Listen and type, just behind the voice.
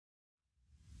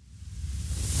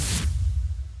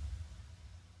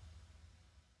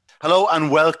Hello and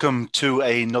welcome to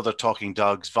another Talking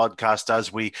Dogs vodcast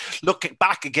as we look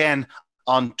back again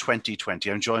on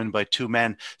 2020. I'm joined by two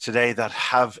men today that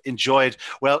have enjoyed,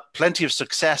 well, plenty of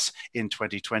success in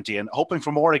 2020 and hoping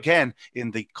for more again in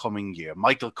the coming year.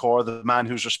 Michael Corr, the man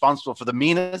who's responsible for the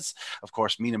Meenaghs. Of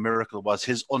course, Meenagh Miracle was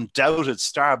his undoubted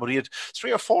star, but he had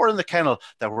three or four in the kennel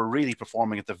that were really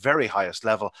performing at the very highest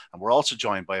level. And we're also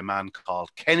joined by a man called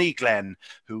Kenny Glen,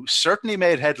 who certainly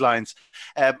made headlines,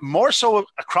 more so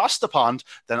across the pond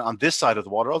than on this side of the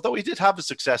water, although he did have a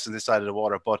success in this side of the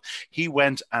water, but he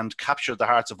went and captured the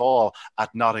hearts of all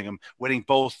at Nottingham, winning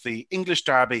both the English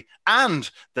Derby and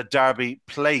the Derby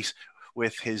Plate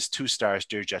with his two stars,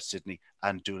 Deerjet Sydney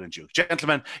and Dual and Duke.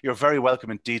 Gentlemen, you're very welcome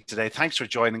indeed today. Thanks for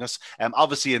joining us.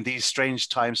 Obviously, in these strange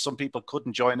times, some people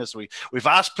couldn't join us. We've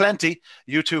asked plenty.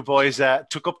 You two boys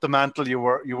took up the mantle. You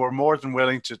were more than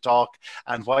willing to talk,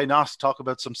 and why not talk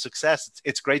about some success?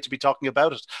 It's great to be talking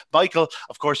about it. Michael,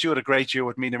 of course, you had a great year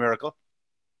with Meenagh Miracle.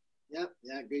 Yeah,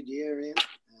 good year, Ian.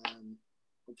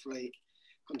 Hopefully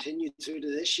continue through to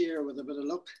this year with a bit of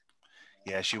luck.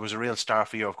 Yeah, she was a real star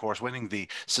for you, of course, winning the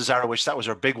Cesaro, which that was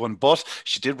her big one. But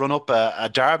she did run up a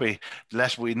derby,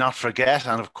 lest we not forget.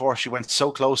 And of course, she went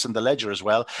so close in the Ledger as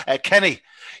well. Kenny,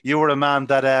 you were a man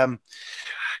that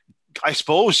I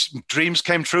suppose dreams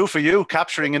came true for you,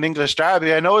 capturing an English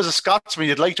Derby. I know as a Scotsman,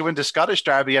 you'd like to win the Scottish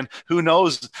Derby, and who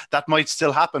knows, that might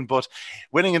still happen. But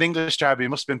winning an English Derby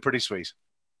must have been pretty sweet.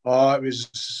 Oh, it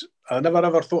was. I never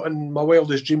ever thought in my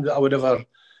wildest dream that I would ever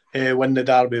win the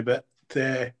Derby, but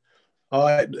it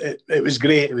was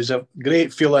great. It was a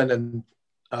great feeling, and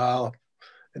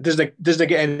it doesn't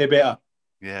get any better.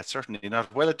 Yeah, certainly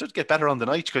not. Well, it did get better on the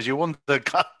night because you won the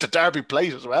Derby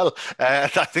Plate as well. I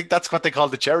think that's what they call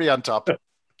the cherry on top.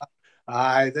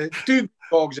 The two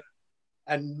dogs,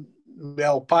 and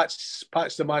well, Pat's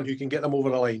the man who can get them over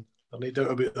the line. There's no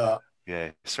doubt about that. Yeah,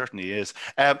 it certainly is.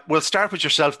 We'll start with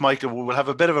yourself, Michael. We'll have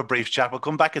a bit of a brief chat. We'll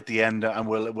come back at the end and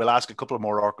we'll ask a couple of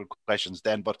more awkward questions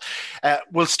then. But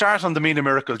we'll start on the Meenagh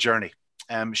Miracle journey.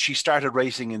 She started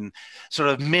racing in sort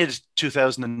of mid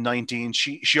 2019.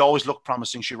 She always looked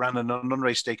promising. She ran an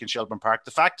unraced stake in Shelbourne Park.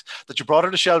 The fact that you brought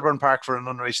her to Shelbourne Park for an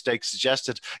unraced stake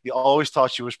suggested you always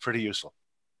thought she was pretty useful.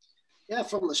 Yeah,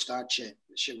 from the start,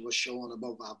 she was showing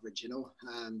above average,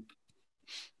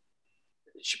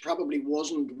 She probably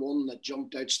wasn't one that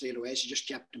jumped out straight away. She just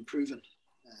kept improving.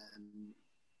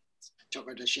 Took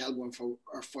her to Shelbourne for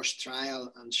her first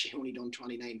trial and she only done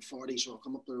 29.40, so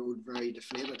come up the road very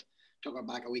deflated. Took her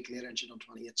back a week later and she done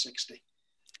 28.60.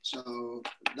 So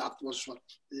that was what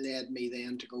led me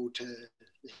then to go to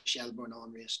the Shelbourne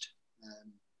unraced.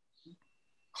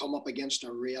 Come up against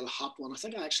a real hot one. I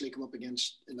think I actually come up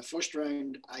against, in the first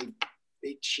round, I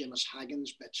beat Seamus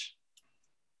Haggins' bitch.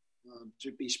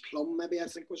 Droopy's Plum, maybe I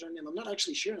think was her name. I'm not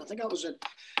actually sure. I think that was it.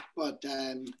 But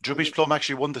Droopy's Plum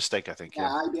actually won the stake, I think.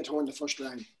 Yeah, I beat her in the first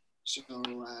round. So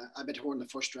I beat her in the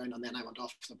first round, and then I went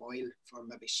off the boil for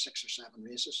maybe 6 or 7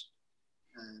 races.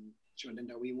 She went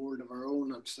into a wee world of her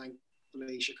own, and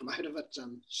thankfully she came out of it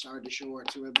and started to show her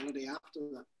true ability after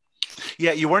that.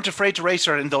 Yeah, you weren't afraid to race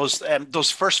her in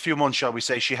those first few months, shall we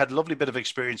say. She had a lovely bit of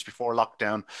experience before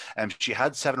lockdown. She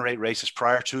had 7 or 8 races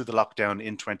prior to the lockdown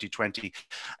in 2020.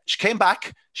 She came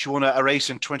back. She won a race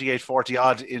in 28.40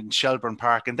 odd in Shelbourne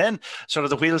Park. And then sort of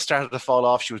the wheels started to fall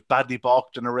off. She was badly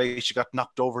balked in a race. She got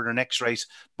knocked over in her next race.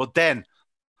 But then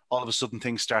all of a sudden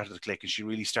things started to click and she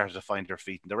really started to find her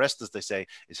feet. And the rest, as they say,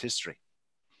 is history.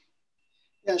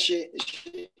 Yeah, she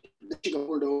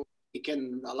bowled over.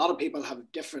 A lot of people have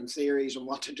different theories on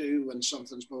what to do when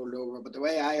something's bowled over, but the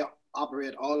way I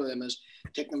operate all of them is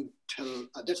take them to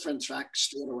a different track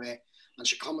straight away, and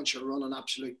she come and she'll run an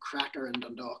absolute cracker in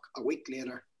Dundalk. A week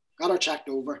later, got her checked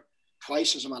over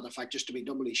twice, as a matter of fact, just to be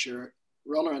doubly sure.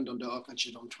 Run her in Dundalk, and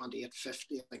she done 28.50.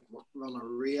 I think run a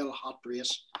real hot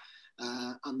race,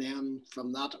 and then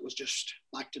from that it was just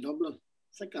back to Dublin.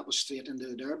 I think that was straight into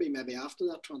the Derby. Maybe after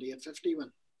that 28.50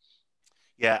 win.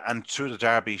 Yeah, and through the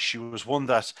Derby, she was one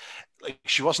that,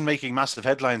 she wasn't making massive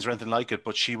headlines or anything like it,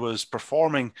 but she was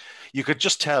performing. You could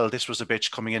just tell this was a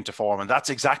bitch coming into form, and that's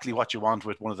exactly what you want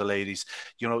with one of the ladies.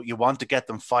 You want to get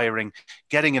them firing,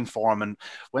 getting in form, and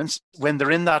when they're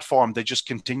in that form, they just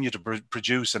continue to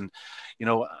produce. And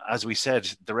as we said,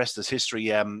 the rest is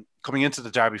history. Coming into the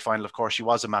Derby final, of course, she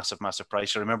was a massive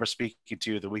price. I remember speaking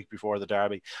to you the week before the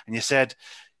Derby, and you said,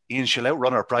 "Ian, she'll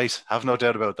outrun her price. Have no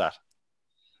doubt about that."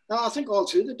 No, I think all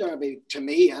through the Derby, to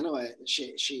me anyway,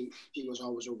 she was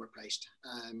always overpriced.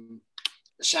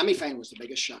 The semi-final was the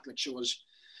biggest shock. Like, she was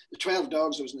the 12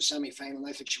 dogs that was in the semi-final, and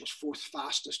I think she was 4th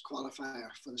fastest qualifier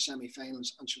for the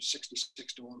semi-finals, and she was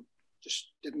 66 to 1.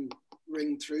 Just didn't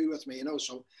ring through with me,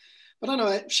 So But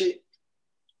anyway, she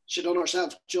done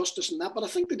herself justice in that. But I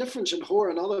think the difference in her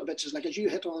and other bitches, like as you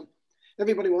hit on,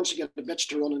 everybody wants to get the bitch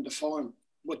to run into form.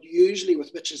 But usually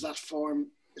with bitches, that form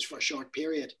is for a short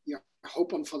period. You're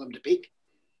hoping for them to peak.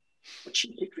 But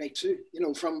she peaked right too. You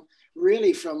know, from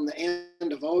the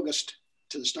end of August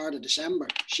to the start of December,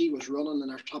 she was running in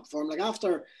her top form. Like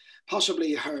after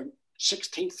possibly her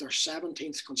 16th or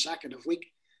 17th consecutive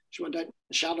week, she went out and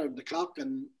shattered the clock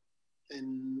in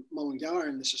Meenagh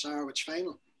in the Cesarewitz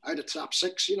final, out of top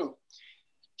 6. You know,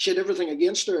 she had everything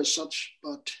against her as such,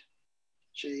 but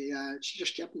she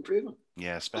just kept improving.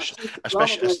 Yeah, especially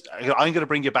I'm going to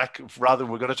bring you back. We're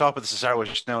going to talk about the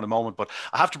Cesarewitz now in a moment, but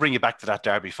I have to bring you back to that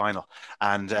Derby final,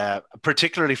 and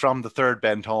particularly from the third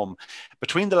bend home.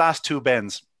 Between the last 2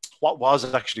 bends, what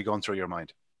was actually going through your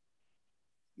mind?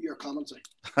 Your commentary.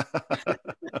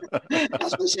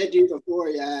 As I said to you before,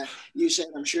 you said,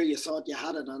 I'm sure you thought you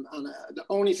had it, and the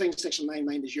only thing that sticks in my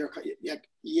mind is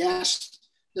yes,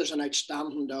 there's an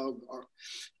outstanding dog or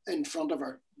in front of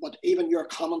her, but even your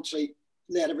commentary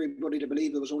led everybody to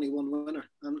believe there was only one winner.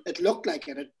 And it looked like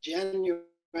it. It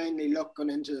genuinely looked going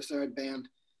into the third bend,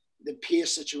 the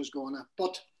pace that she was going at.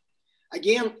 But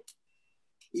again,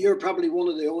 you're probably one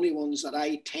of the only ones that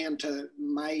I tend to,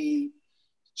 my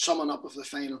summing up of the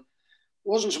final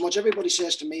wasn't so much, everybody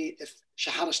says to me, if she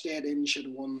had stayed in, she'd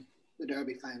have won the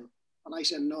Derby final. And I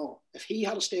said, no, if he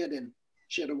had stayed in,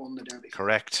 she'd have won the Derby final.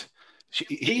 Correct.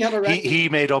 He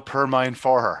made up her mind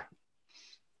for her.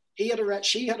 She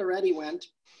had already went.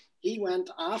 He went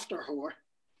after her,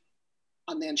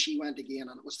 and then she went again.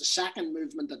 And it was the second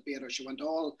movement that beat her. She went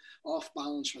all off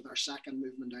balance with her second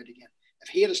movement out again. If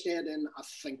he had stayed in, I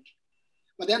think.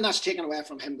 But then that's taken away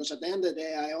from him, because at the end of the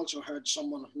day, I also heard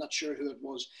someone, I'm not sure who it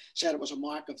was, said it was a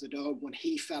mark of the dog. When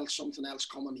he felt something else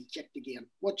coming, he kicked again,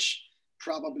 which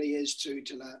probably is to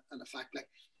the fact, like,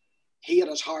 he had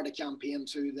as hard a campaign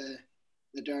through the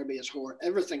Derby as her.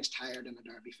 Everything's tired in a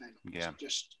Derby final. Yeah. It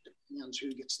just depends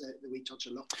who gets the wee touch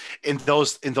of luck. In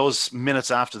those minutes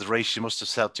after the race, you must have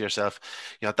said to yourself,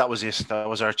 yeah, that was it. That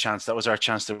was our chance. That was our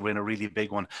chance to win a really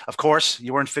big one. Of course,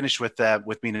 you weren't finished with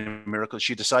Meenagh Miracle.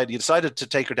 You decided to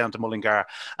take her down to Mullingar.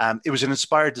 It was an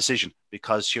inspired decision,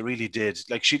 because she really did.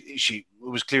 Like, it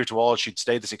was clear to all she'd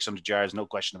stay the 600 yards, no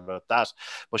question about that.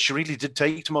 But she really did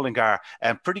take to Mullingar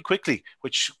pretty quickly,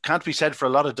 which can't be said for a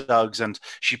lot of dogs. And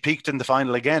she peaked in the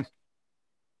final again.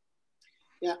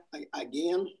 Yeah,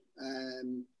 again,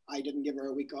 I didn't give her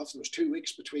a week off. There was 2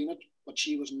 weeks between it, but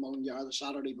she was in Mullingar the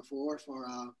Saturday before for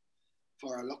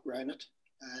a look round it.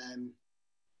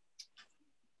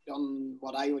 Done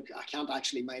what I can't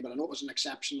actually mind, but I know it was an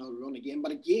exceptional run again.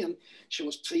 But again, she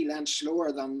was 3 lengths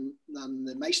slower than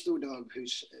the Maestro dog,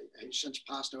 who's since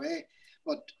passed away.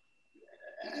 But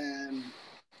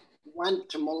went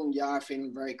to Mullingar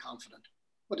feeling very confident.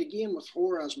 But again, with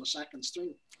her as my second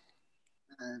string,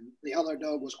 the other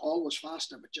dog was always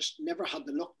faster, but just never had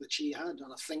the luck that she had.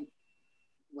 And I think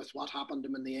with what happened to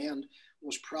him in the end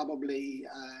was probably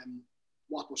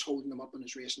what was holding him up in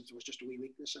his racing. There was just a wee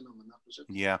weakness in him, and that was it.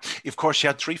 Yeah. Of course, you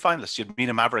had 3 finalists. You had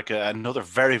Meenagh Maverick, another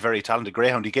very, very talented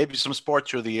greyhound. He gave you some sport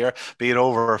through the year, be it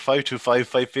over 525,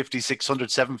 550,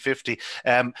 600, 750.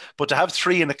 But to have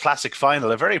 3 in a classic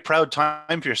final, a very proud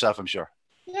time for yourself, I'm sure.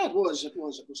 Yeah, it was. It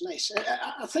was nice.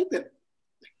 I think that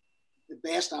the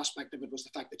best aspect of it was the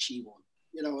fact that she won.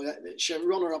 You know, she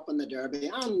run her up in the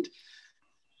Derby, and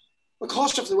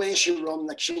because of the way she run,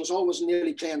 like, she was always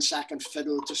nearly playing second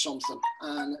fiddle to something,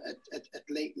 and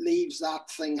it leaves that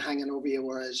thing hanging over you.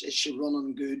 Whereas, is she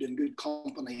running good in good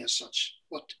company as such?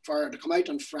 But for her to come out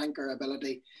and frank her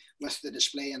ability with the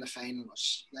display in the final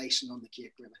was icing on the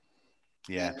cake, really.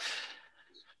 Yeah.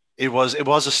 It was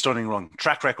a stunning run,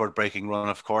 track record breaking run,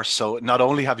 of course. So not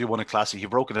only have you won a classic, you've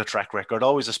broken a track record,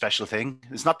 always a special thing.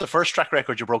 It's not the first track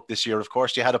record you broke this year, of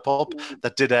course. You had a pup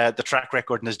that did the track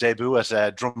record in his debut at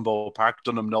Drumbo Park,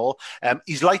 Dunham Knoll.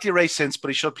 He's lightly raced since, but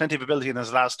he showed plenty of ability in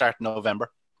his last start in November.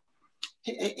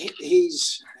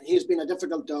 He's been a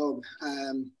difficult dog.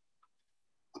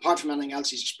 Apart from anything else,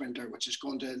 he's a sprinter, which is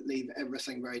going to leave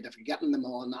everything very difficult. Getting them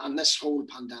on, and this whole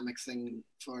pandemic thing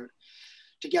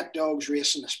to get dogs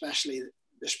racing, especially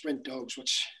the sprint dogs,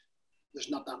 which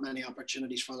there's not that many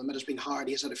opportunities for them. It has been hard.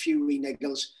 He's had a few wee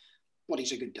niggles, but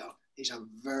he's a good dog. He's a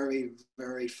very,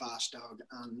 very fast dog.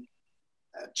 And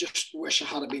I just wish I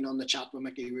had been on the chat with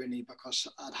Mickey Rooney, because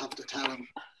I'd have to tell him,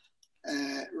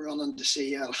 running to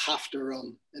see, I'll have to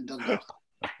run in Dundalk.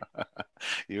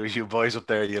 You boys up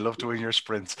there, you love to win your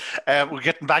sprints. We're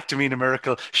getting back to Meenagh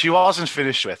Miracle. She wasn't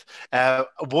finished with.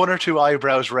 One or two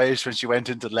eyebrows raised when she went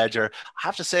into Ledger. I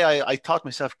have to say, I thought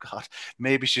myself, God,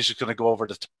 maybe she's just going to go over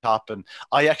the top. And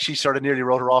I actually sort of nearly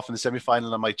wrote her off in the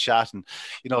semi-final on my chat. And,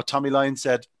 Tommy Lyons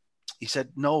said,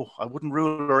 no, I wouldn't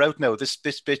rule her out now. This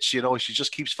bitch, she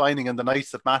just keeps finding in the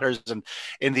nights that matters. And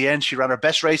in the end, she ran her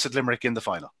best race at Limerick in the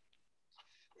final.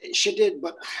 She did,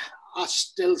 but I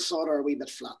still thought her a wee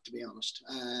bit flat, to be honest.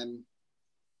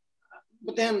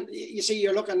 But then, you see,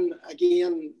 you're looking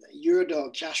again, your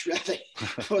dog, Cash Ready,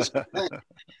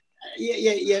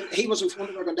 he was in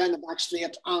front of her going down the back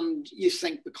straight, and you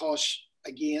think because,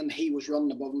 again, he was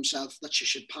running above himself that she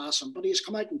should pass him. But he's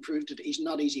come out and proved it. He's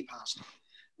not easy passed.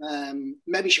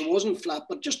 Maybe she wasn't flat,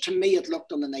 but just to me, it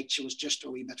looked on the night she was just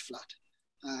a wee bit flat.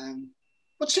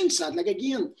 But since that,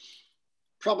 again,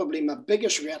 probably my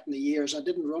biggest regret in the year is I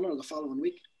didn't run her the following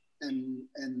week in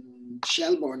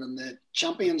Shelbourne on the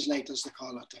Champions Night, as they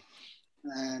call it,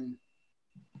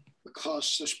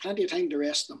 because there's plenty of time to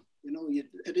rest them.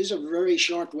 It is a very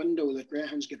short window that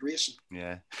greyhounds get racing.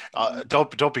 Yeah,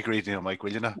 don't be greedy, Mike.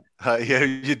 Will you not?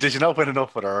 Did you not win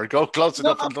enough with her? Or go close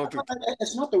enough?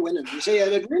 It's not the winning. You see,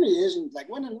 it really isn't. Like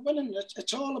winning.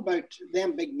 It's all about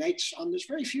them big nights, and there's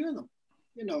very few of them.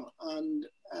 And.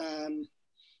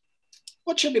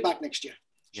 But she'll be back next year.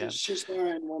 She's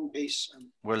there in one piece.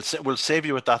 We'll save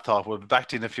you with that thought. We'll be back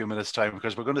to you in a few minutes' time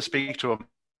because we're going to speak to him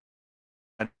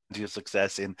and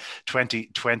success in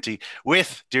 2020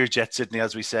 with Deerjet Sydney,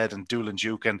 as we said, and Doolin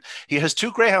Duke. And he has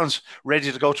two greyhounds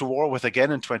ready to go to war with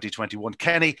again in 2021.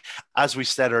 Kenny, as we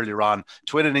said earlier on,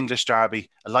 to win an English Derby,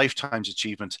 a lifetime's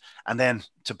achievement, and then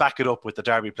to back it up with the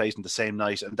Derby plate in the same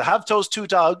night. And to have those two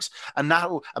dogs, and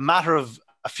now a matter of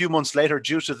a few months later,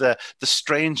 due to the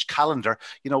strange calendar,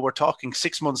 we're talking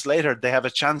 6 months later, they have a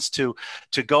chance to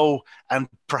go and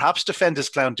perhaps defend his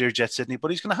clown Deerjet Sydney, but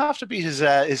he's going to have to beat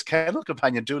his kennel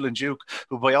companion Doolin Duke,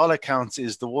 who by all accounts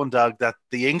is the one dog that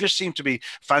the English seem to be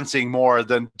fancying more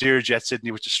than Deerjet Sydney,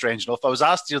 which is strange enough. I was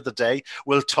asked the other day,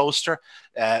 will Toaster,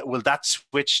 will that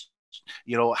switch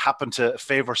happen to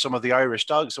favour some of the Irish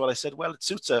dogs? Well, I said, well, it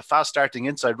suits a fast-starting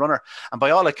inside runner. And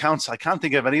by all accounts, I can't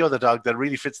think of any other dog that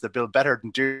really fits the bill better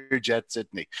than Deerjet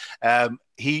Sydney.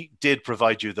 He did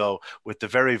provide you, though, with the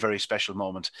very, very special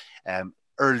moment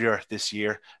earlier this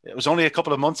year. It was only a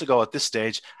couple of months ago at this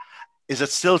stage. Is it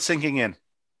still sinking in?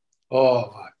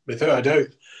 Oh, without a doubt.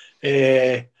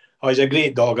 He's a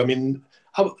great dog. I mean,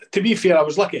 to be fair, I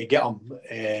was lucky to get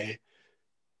him.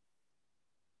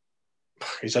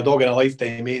 He's a dog in a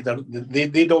lifetime, mate.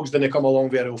 They dogs didn't come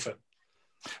along very often.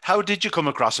 How did you come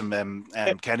across him,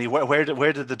 Kenny? Where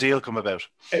did the deal come about?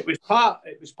 It was part.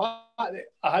 I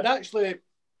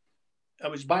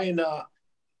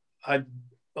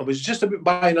was just about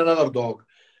buying another dog,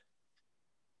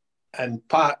 and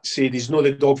Pat said, "He's not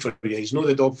the dog for you. He's not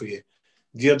the dog for you.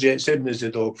 Deerjet Sydney is the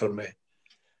dog for me."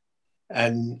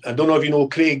 And I don't know if you know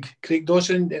Craig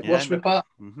Dawson that works with Pat.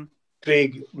 Mm-hmm.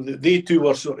 Craig, they two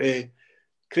were sort of.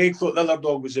 Craig thought the other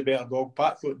dog was a better dog.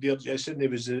 Pat thought Deerjet Sydney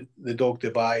was the dog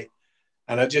to buy.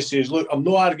 And I just says, look, I'm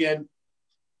not arguing.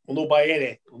 We'll not buy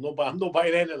any. I'm not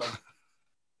buying any of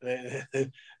them.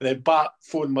 And then Pat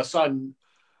phoned my son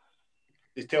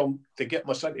to get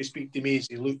my son to speak to me. He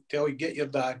said, look, get your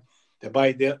dad to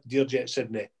buy Deerjet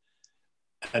Sydney.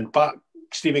 And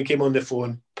Stephen came on the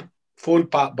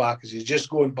phoned Pat back and says, just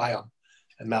go and buy him.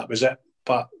 And that was it.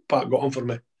 Pat got on for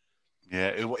me.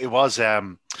 Yeah, it was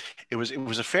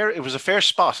a fair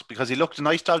spot because he looked a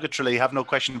nice dog at Tralee, have no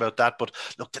question about that. But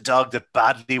looked a dog that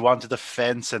badly wanted the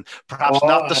fence and perhaps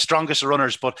not the strongest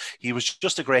runners, but he was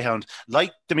just a greyhound.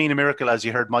 Like the Meenagh Miracle, as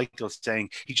you heard Michael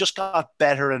saying, he just got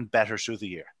better and better through the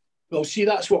year. Well, see,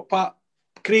 that's what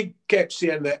Craig kept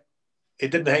saying, that he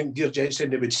didn't think Deerjet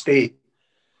Sydney would stay,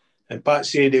 and Pat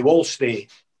said he will stay.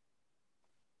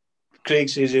 Craig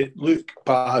says, look,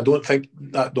 Pat, I don't think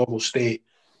that dog will stay.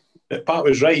 But Pat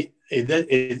was right. He did.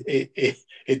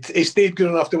 He stayed good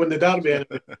enough to win the Derby.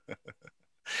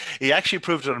 He actually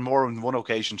proved it on more than one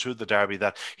occasion through the Derby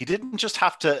that he didn't just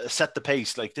have to set the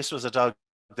pace. Like, this was a dog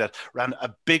that ran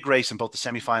a big race in both the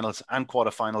semi-finals and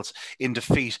quarter-finals in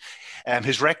defeat.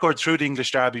 His record through the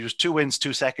English Derby was 2 wins,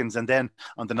 2 seconds, and then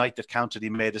on the night that counted, he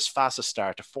made his fastest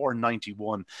start, a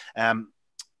 4:91.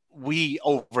 We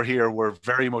over here were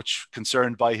very much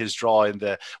concerned by his draw in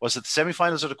was it the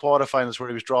semi-finals or the quarter-finals where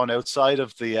he was drawn outside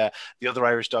of the other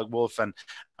Irish dog Wolf, and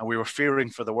we were fearing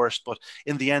for the worst. But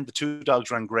in the end, the two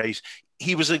dogs ran great.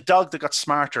 He was a dog that got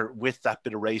smarter with that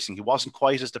bit of racing. He wasn't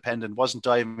quite as dependent, wasn't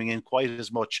diving in quite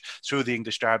as much through the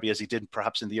English Derby as he did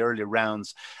perhaps in the earlier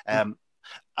rounds.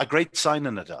 A great sign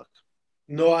in a dog.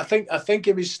 No, I think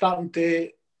he was starting to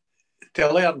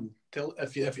learn.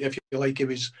 If you like, he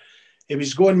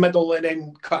was going middle and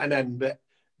then cutting in. But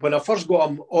when I first got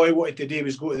him, all he wanted to do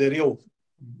was go to the rail,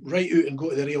 right out and go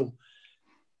to the rail.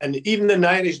 And even in the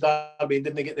Irish Derby, he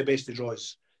didn't get the best of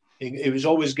draws. He was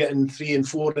always getting 3 and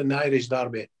 4 in the Irish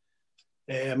Derby.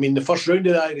 I mean, the first round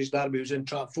of the Irish Derby was in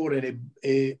trap 4, and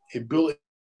he bulleted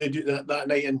that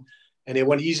night, and he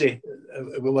won easy.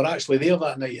 We were actually there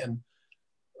that night, and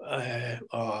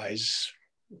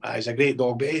he's a great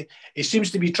dog, but he seems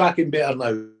to be tracking better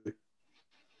now.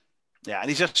 Yeah, and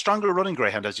he's a stronger running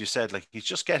greyhound, as you said. Like, he's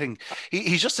just getting,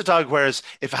 he's just a dog. Whereas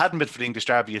if it hadn't been for the English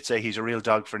Derby, you'd say he's a real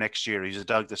dog for next year. He's a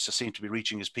dog that just seemed to be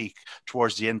reaching his peak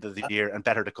towards the end of the year, and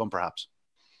better to come, perhaps.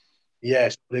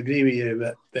 Yes, I agree with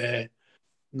you. But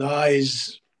no,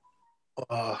 he's.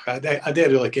 I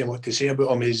don't really care what to say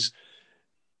about him. He's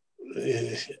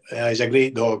a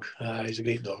great dog. He's a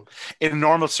great dog. In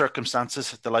normal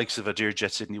circumstances, the likes of a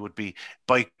Deerjet Sydney would be,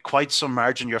 by quite some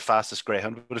margin, your fastest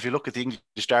greyhound. But if you look at the English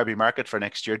Derby market for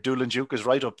next year, Doolan Duke is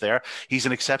right up there. He's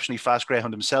an exceptionally fast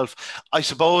greyhound himself. I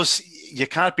suppose you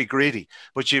can't be greedy,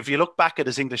 but if you look back at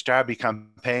his English Derby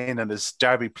campaign and his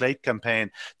Derby Plate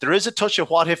campaign, there is a touch of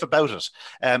what if about it.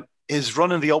 His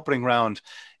run in the opening round,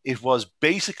 it was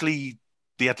basically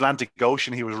the Atlantic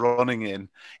Ocean he was running in.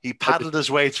 He paddled his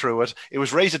way through it. It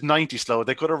was rated 90 slow.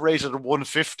 They could have rated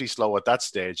 150 slow at that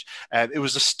stage. It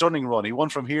was a stunning run. He won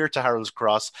from here to Harold's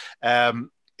Cross.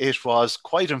 It was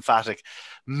quite emphatic.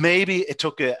 Maybe it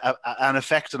took an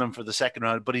effect on him for the second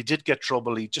round, but he did get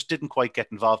trouble. He just didn't quite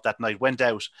get involved that night, went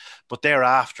out. But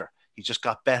thereafter, he just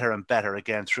got better and better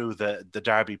again through the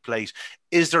Derby Plate.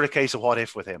 Is there a case of what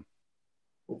if with him?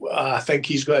 I think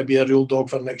he's got to be a real dog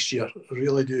for next year. I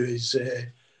really do. He's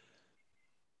an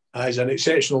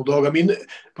exceptional dog. I mean,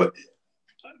 but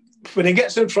when he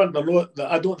gets in front,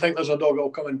 I don't think there's a dog that'll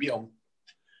come and beat him.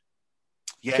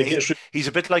 Yeah, he's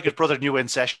a bit like his brother New in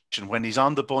Session. When he's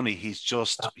on the bunny, he's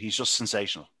just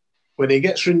sensational. When he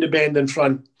gets round the bend in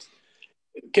front,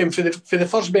 Kim, for the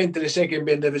first bend to the second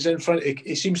bend, if he's in front,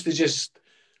 he seems to just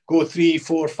go 3,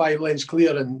 4, 5 lengths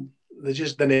clear, and they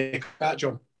just didn't catch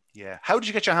him. Yeah. How did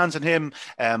you get your hands on him?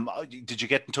 Did you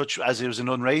get in touch as he was an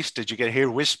unraced? Did you hear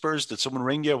whispers? Did someone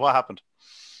ring you? What happened?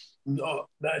 No,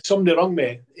 somebody rang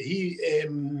me.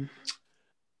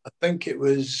 I think it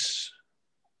was.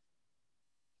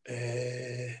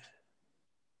 I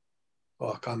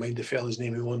can't mind the fella's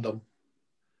name who owned him.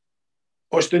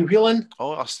 Austin Whelan.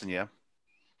 Oh, Austin, yeah.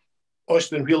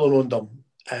 Austin Whelan owned him,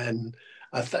 and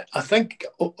I think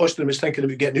Austin was thinking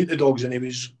about getting out the dogs, and he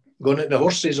was going into the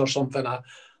horses or something.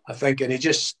 I think, and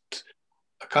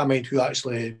I can't mind who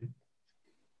actually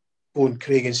phoned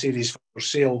Craig and said he's for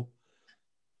sale.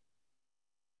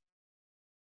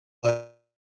 I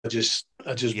just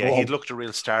yeah, he'd looked a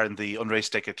real star in the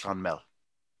unraced deck at Clonmel.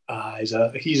 He's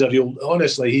a real,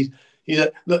 honestly,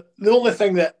 the only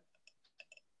thing that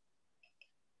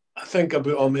I think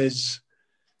about him is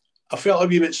I felt a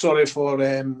wee bit sorry for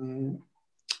the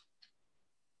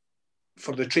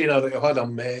trainer that had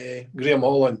him, Graham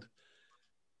Holland.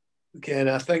 Okay, and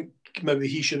I think maybe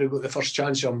he should have got the first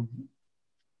chance on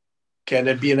being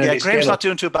in. Yeah, Graham's not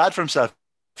doing too bad for himself,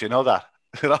 if you know that.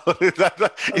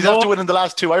 He's after winning the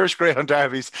last 2 Irish Greyhound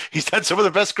derbies. He's had some of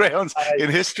the best greyhounds in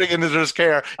history under his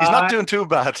care. He's not doing too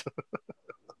bad.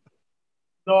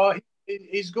 No,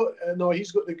 he's got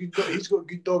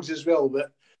good dogs as well.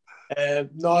 But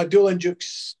no, Doolan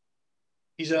Duke's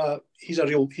he's a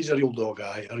real dog,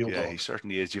 guy. A real dog. He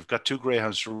certainly is. You've got 2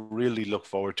 greyhounds to really look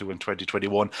forward to in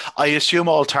 2021. I assume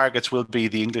all targets will be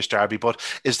the English Derby, but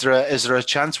is there a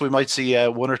chance we might see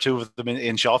 1 or 2 of them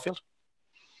in Shawfield?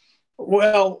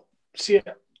 Well, see,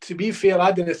 to be fair,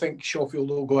 I didn't think Shawfield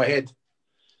will go ahead.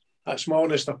 That's my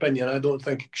honest opinion. I don't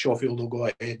think Shawfield will go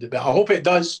ahead, but I hope it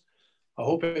does. I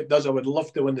would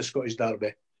love to win the Scottish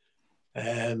Derby,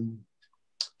 but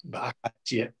I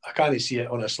can't see it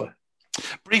honestly.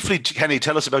 Briefly, Kenny,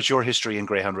 tell us about your history in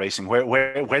greyhound racing.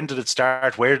 When did it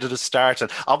start? Where did it start?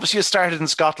 And obviously, it started in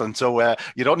Scotland, so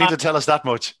you don't need to tell us that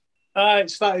much. It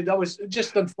started. I was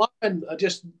just in flapping.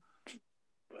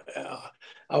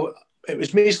 It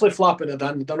was mostly flapping.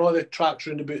 I'd done all the tracks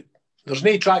round about. There's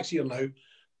no tracks here now.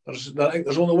 I think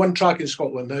there's only 1 track in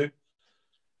Scotland now.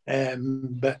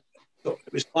 But it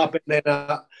was flapping. Then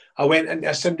I went into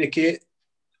a syndicate,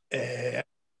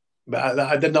 but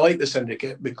I didn't like the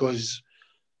syndicate because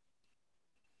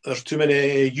there's too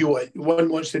many. One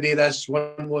wants to do this,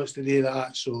 one wants to do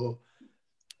that. So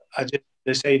I just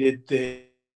decided to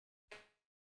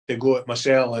go it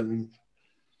myself, and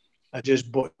I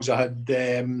just bought. I had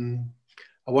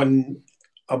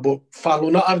I bought Farlow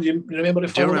Nutter. Do you remember the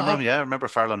Farlow Nutter? Yeah, I remember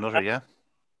Farlow Nutter. Yeah.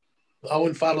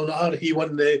 Alan Farlonatter, he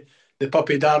won the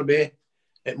Puppy Derby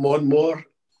at Monmore.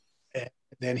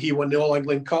 Then he won the All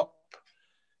England Cup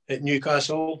at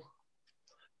Newcastle.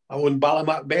 I owned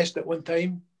Ballymac Best at one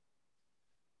time.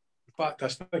 In fact, I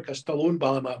think I still own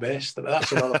Ballymac Best.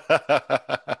 That's another.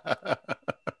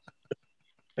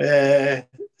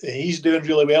 He's doing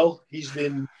really well. He's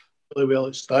doing really well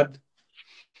at stud.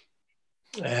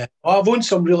 I've owned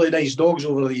some really nice dogs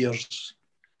over the years.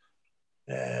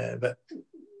 But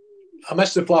I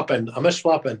miss the flapping. I miss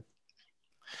flapping.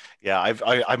 Yeah,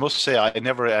 I must say I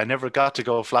never got to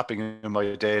go flapping in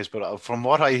my days, but from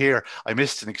what I hear, I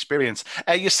missed an experience.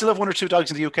 You still have one or two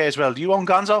dogs in the UK as well. Do you own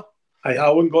Gonzo? I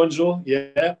own Gonzo.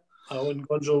 Yeah, I own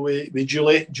Gonzo with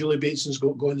Julie. Julie Bateson's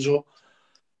got Gonzo.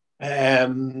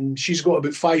 She's got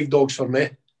about 5 dogs for me.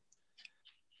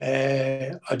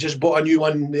 I just bought a new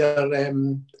one there.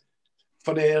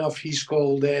 Funny enough, he's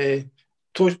called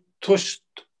Toast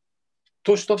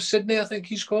of Sydney, I think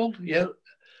he's called. Yeah.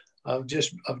 I've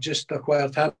just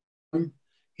acquired him.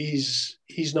 He's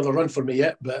never run for me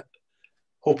yet, but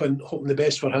hoping the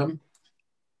best for him.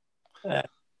 So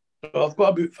I've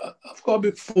got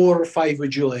about 4 or 5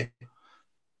 with Julie.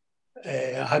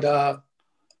 I've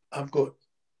got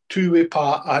 2 with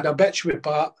Pat. I had a bitch with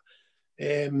Pat.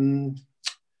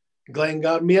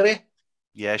 Glengar Mary.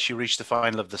 Yeah, she reached the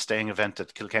final of the staying event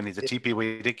at Kilkenny, the TP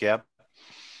Weedick, yeah.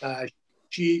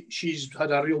 She's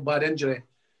had a real bad injury.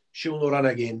 She'll no run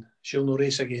again. She'll no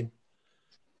race again.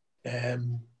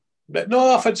 But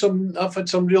no, I've had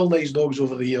some real nice dogs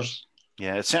over the years.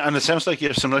 Yeah, it sounds like you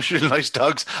have some really nice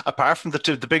dogs. Apart from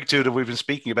the big 2 that we've been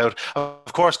speaking about,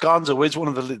 of course, Gonzo is one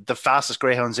of the fastest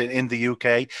greyhounds in the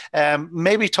UK.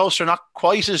 Maybe Toaster not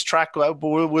quite his track, but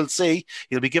we'll see.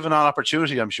 He'll be given an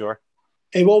opportunity, I'm sure.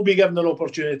 He will be given an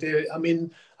opportunity. I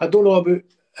mean, I don't know about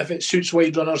if it suits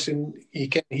wide runners, and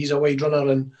he's a wide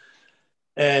runner,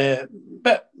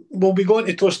 but we'll be going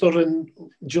to Toaster, and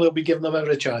Julie will be giving him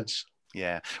every chance.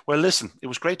 Yeah. Well, listen, it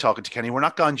was great talking to Kenny. We're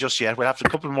not gone just yet. We'll have a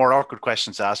couple more awkward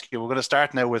questions to ask you. We're going to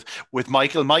start now with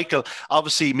Michael. Michael,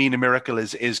 obviously, Meenagh Miracle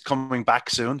is coming back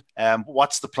soon.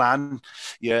 What's the plan?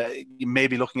 You may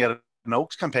be looking at an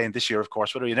Oaks campaign this year, of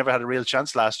course. Whether you never had a real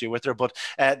chance last year with her, but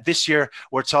this year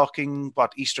we're talking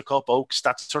Easter Cup, Oaks.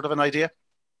 That's sort of an idea.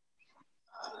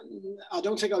 I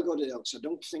don't think I'll go to the Oaks. I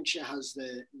don't think she has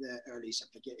the early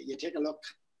septic. You take a look.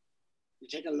 You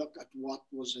take a look at what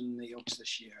was in the Oaks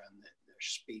this year and their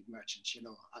speed merchants. You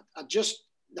know, I just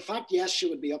the fact, yes, she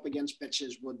would be up against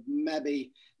pitches would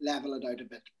maybe level it out a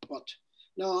bit. But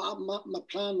no, my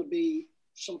plan would be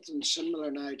something similar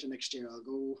now to next year.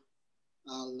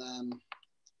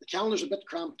 The calendar's a bit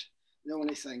cramped. The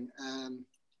only thing, I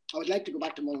would like to go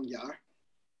back to Mullingar,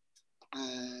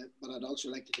 but I'd also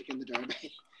like to take in the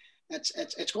Derby.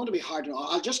 It's going to be hard.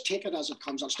 I'll just take it as it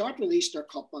comes. I'll start with Easter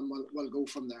Cup and we'll go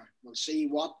from there. We'll see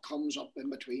what comes up in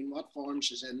between, what form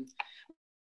she's in.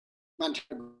 And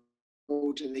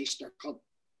go to the Easter Cup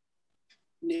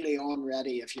nearly on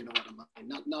ready, if you know what I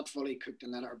mean. Not fully cooked,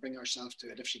 and let her bring herself to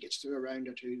it. If she gets through a round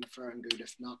or 2, fair and good.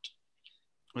 If not,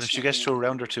 well, if she gets through a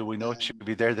round or 2, we know she'll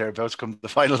be thereabouts come the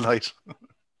final night.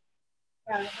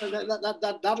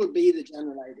 That'll be the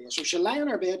general idea. So she'll lie on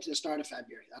her bed to the start of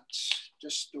February. That's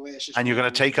just the way she's. And you're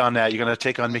going to take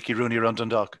on Mickey Rooney around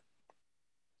Dundalk.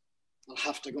 I'll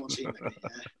have to go and see Mickey.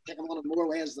 Take him on in more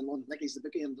ways than one. Mickey's the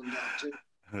bookie in Dundalk too.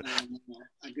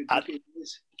 A good bookie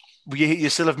is. You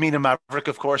still have Meenagh Maverick,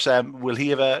 of course. Will he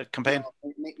have a campaign?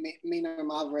 Meenagh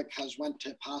Maverick has went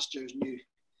to pastures new.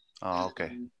 Oh, okay.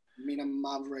 Meenagh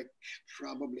Maverick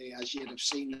probably, as you'd have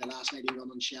seen the last night he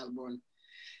run on Shelbourne.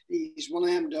 He's one of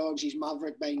them dogs. He's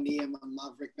Maverick by name and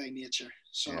Maverick by nature.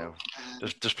 So yeah.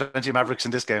 There's plenty of Mavericks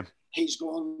in this game. He's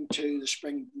going to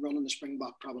the running the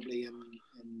Springbok probably in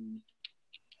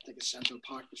I think it's Central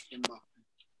Park, the Springbok.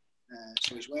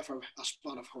 So he's away for a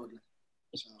spot of hurdling.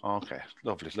 So. Okay,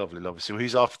 lovely. So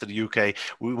he's off to the UK.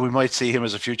 We might see him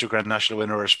as a future Grand National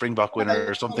winner or a Springbok winner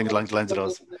or something along the lines of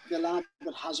those. The lad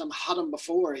that had him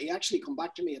before, he actually come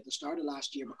back to me at the start of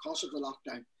last year because of the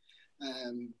lockdown.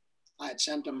 I had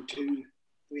sent him to,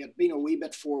 we had been a wee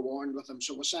bit forewarned with him,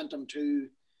 so we sent him to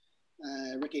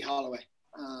Ricky Holloway,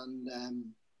 and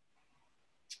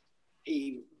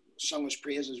he sung his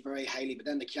praises very highly, but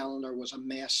then the calendar was a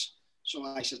mess. So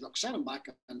I said, look, send him back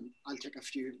and I'll take a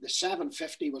few. The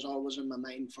 750 was always in my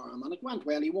mind for him, and it went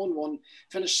well. He won one,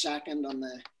 finished second on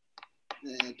the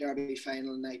Derby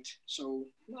final night. So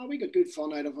no, we got good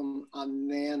fun out of him, and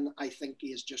then I think he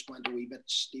has just went a wee bit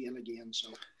stale again. So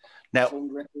now, I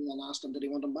phoned Ricky and asked him, did he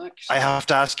want him back? So, I have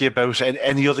to ask you about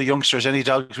any other youngsters, any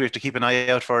dogs we have to keep an eye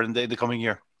out for in the coming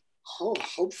year? Oh,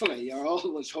 hopefully. You're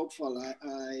always hopeful.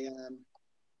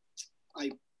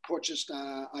 purchased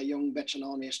a young bitch, an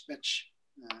honest bitch.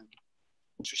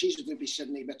 So she's a Deerjet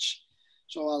Sydney bitch.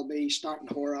 So I'll be starting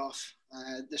her off.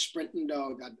 The sprinting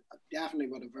dog, I definitely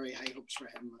got a very high hopes for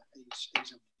him.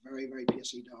 He's a very, very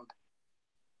pacey dog.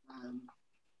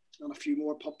 And a few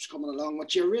more pups coming along,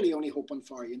 which you're really only hoping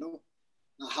for, you know.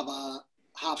 I have a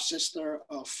half-sister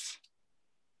of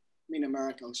Meenagh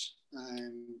Miracles.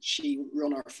 She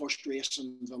run our first race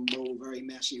in Vimbo, very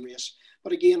messy race.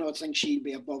 But again, I think she'll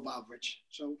be above average.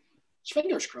 So it's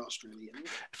fingers crossed, really. You know?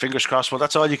 Fingers crossed. Well,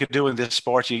 that's all you can do in this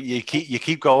sport. You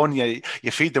keep going.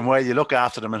 You feed them well. You look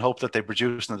after them and hope that they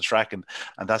produce on the track, and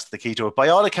that's the key to it. By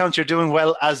all accounts, you're doing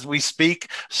well as we speak.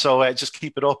 So just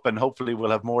keep it up, and hopefully we'll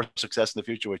have more success in the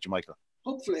future with you, Michael.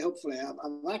 Hopefully.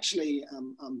 I'm actually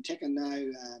I'm taking now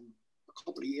a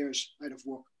couple of years out of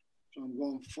work, so I'm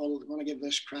going full. I'm going to give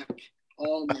this crack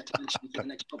all my attention for the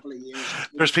next couple of years.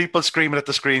 There's people screaming at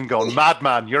the screen going,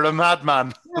 "Madman! You're a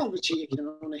madman!" Yeah, but you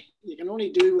can only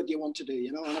do what you want to do,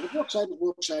 you know. And if it works out, it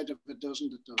works out. If it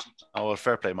doesn't, it doesn't. Oh, well,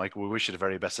 fair play, Michael. We wish you the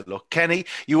very best of luck. Kenny,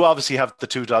 you obviously have the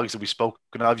two dogs that we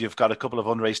spoken of. You've got a couple of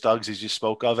unraced dogs, as you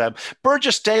spoke of.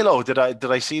 Burgess Dalo,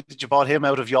 did I see that you bought him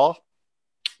out of Youghal?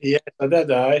 Yes, I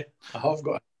did. I have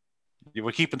got. You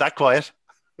were keeping that quiet.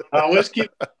 I always keep.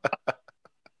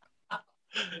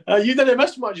 You didn't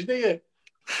miss much, did you?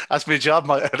 That's my job.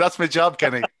 That's my job,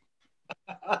 Kenny.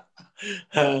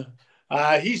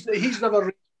 He's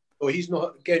never. He's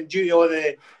not getting due to all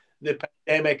the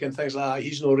pandemic and things like that.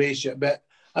 He's no race yet, but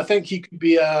I think he could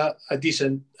be a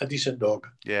decent dog.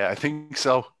 Yeah, I think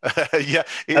so. Yeah,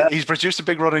 he's produced a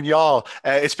big run in Youghal.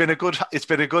 It's been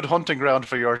a good hunting ground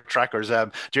for your trackers.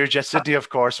 Deerjet Sydney, of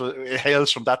course,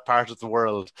 hails from that part of the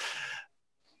world.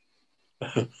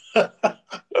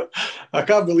 I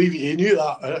can't believe you knew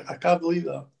that. I can't believe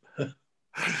that.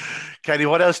 Kenny,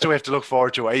 what else do we have to look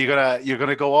forward to? You're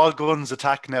gonna go all guns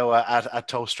attack now at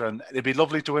Toaster, and it'd be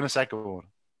lovely to win a second one.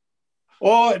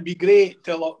 Oh, it'd be great.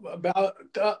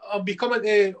 I'll be coming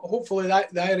to hopefully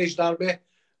the Irish Derby. I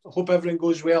hope everything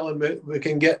goes well and we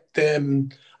can get.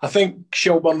 I think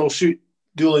Shelburne will suit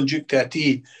Doolin Duke to a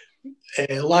T.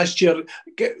 Last year,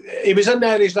 he was in the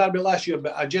Irish Derby last year,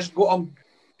 but I just got him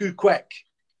too quick.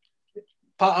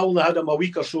 Pat only had him a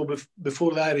week or so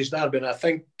before the Irish Derby, and I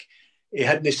think he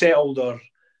hadn't settled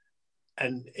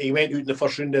and he went out in the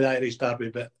first round of the Irish Derby.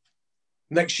 But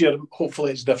next year,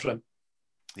 hopefully, it's different.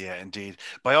 Yeah, indeed.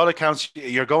 By all accounts,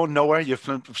 you're going nowhere. You've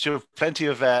plenty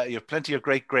of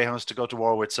great greyhounds to go to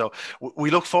war with. So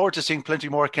we look forward to seeing plenty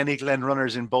more Kenny Glen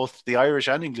runners in both the Irish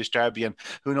and English Derby, and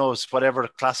who knows, whatever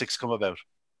classics come about.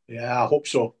 Yeah, I hope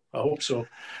so.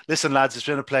 Listen, lads, it's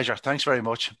been a pleasure. Thanks very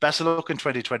much. Best of luck in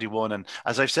 2021. And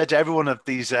as I've said to every one of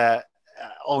these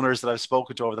owners that I've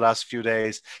spoken to over the last few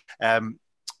days,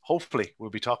 hopefully we'll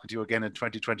be talking to you again in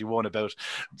 2021 about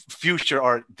future,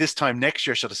 or this time next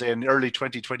year, should I say, in early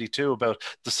 2022, about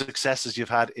the successes you've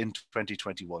had in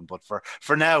 2021. But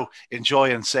for now,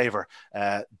 enjoy and savor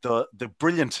the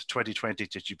brilliant 2020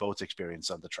 that you both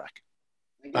experienced on the track.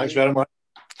 Thanks very much.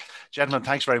 Gentlemen,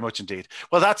 thanks very much indeed.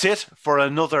 Well, that's it for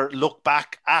another look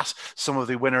back at some of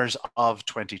the winners of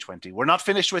 2020. We're not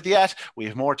finished with yet. We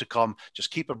have more to come.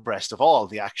 Just keep abreast of all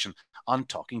the action on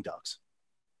Talking Dogs.